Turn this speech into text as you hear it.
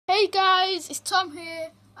Hey guys, it's Tom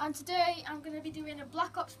here, and today I'm going to be doing a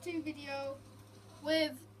Black Ops 2 video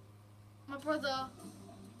with my brother,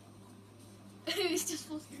 who's just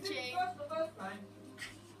supposed to change.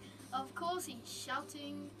 Of course he's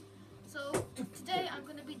shouting. So today I'm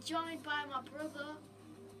going to be joined by my brother.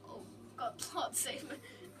 Oh God, plot save me.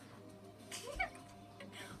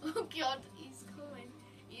 Oh God, he's coming.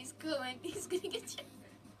 He's coming. He's going to get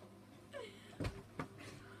you.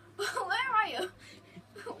 Where are you?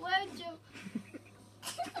 Where'd you?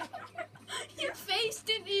 Your face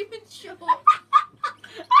didn't even show up.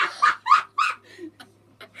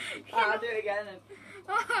 I'll do it again.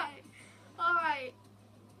 Alright.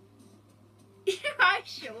 Your eyes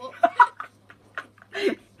show up.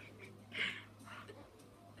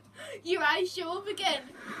 Your eyes show up again.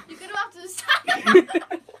 You're gonna have to stand.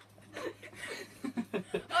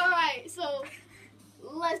 Alright, so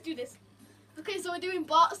let's do this. Okay, so we're doing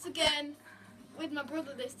bots again. With my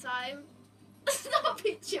brother this time. Stop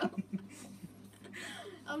it, Joe.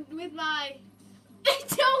 I'm with my...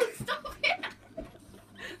 Joe, stop it.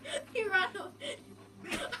 He ran up.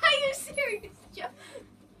 Are you serious, Joe?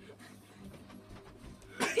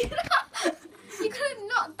 You could have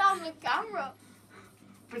knocked down the camera.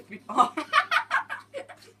 Push me off.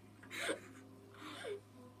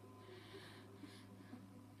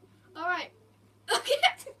 Alright. Okay.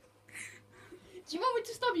 Do you want me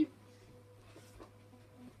to stop you?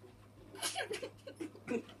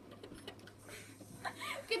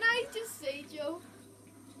 Can I just say, Joe?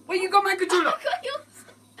 Where you got my controller?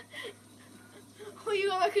 Oh, you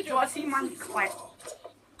got my Do controller. I see my claim?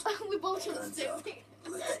 We both shot the same thing.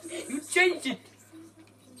 You changed it.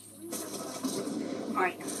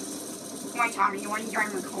 Right. Come on, Tommy, you want to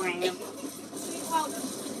join my clan?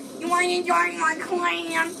 You want to join my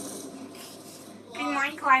clan? And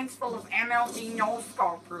my clan's full of MLG no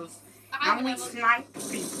scalpers. And we snipe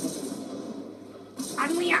people.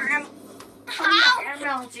 And we are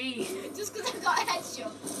MLG. Just because I got a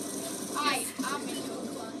headshot. I'm in your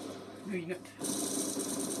clan. No, you're not.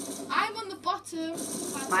 I'm on the bottom.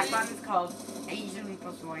 My clan is called Asian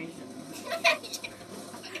Persuasion.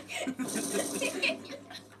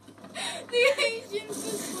 The Asian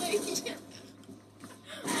persuasion.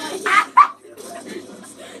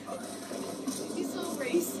 He's so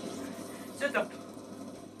racist. Shut up.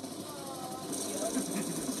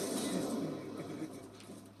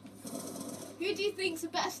 Who do you think's a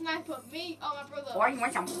better sniper, me or my brother? Why you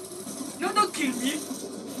want some? No, don't kill me.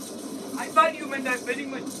 I value my life very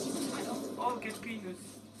much. I know. Oh, get penis.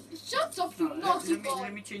 Shut up, you naughty boy.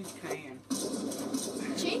 Let me change clan.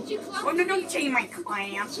 Change your clan. Oh no, don't change my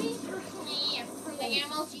clan. Change your clan from the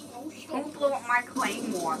MLG no show. Don't blow up my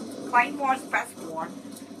claymore. Claymore's best war.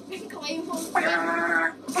 Claymore's best.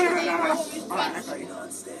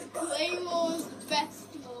 Claymore's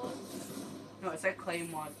best war. No, it said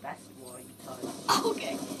Claymore's best war, you thought.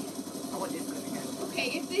 Okay. Oh, what is going to get? Okay,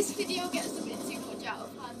 if this video gets a bit too much out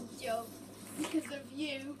of hand, Joe, because of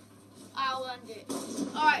you, I'll end it.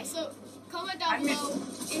 Alright, so comment down below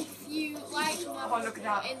if you like my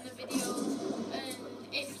video in the videos and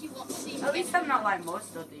if you want to see me. At least I'm not like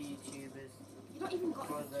most of the YouTubers. You don't even got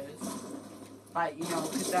brothers. Like, you know,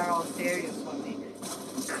 because they're all serious when they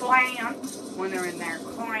clan, when they're in their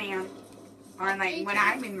clan. Or like, when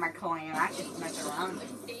I'm in my clan, I just mess around.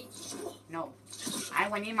 No.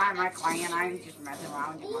 When in my clan, I just mess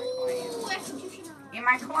around in my clan. Ooh, executioner. In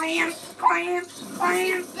my clan.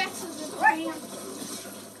 Better than Clan.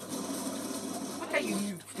 What are you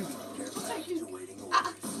doing? What are you doing?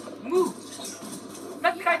 Move.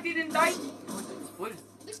 That guy didn't die. What?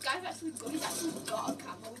 This guy's actually good. He's actually got a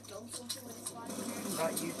camo. He's done something with his life.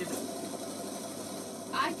 But you didn't.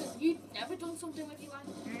 You've never done something with your life.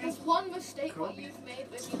 There's one mistake what you've made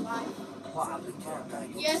with your life. What happened to that?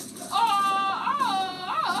 Yes.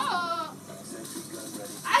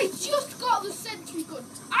 I just got the sentry gun.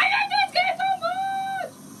 I didn't get so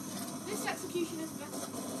much. This execution is better.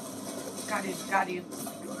 Got you.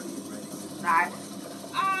 Right.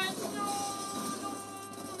 No.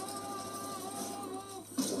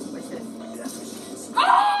 What's this?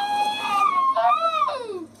 Oh!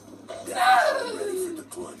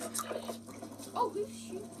 Oh, who's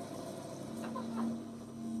shooting?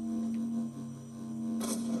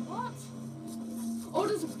 What? Oh,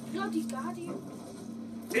 there's a bloody guardian.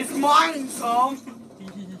 It's mine, Tom.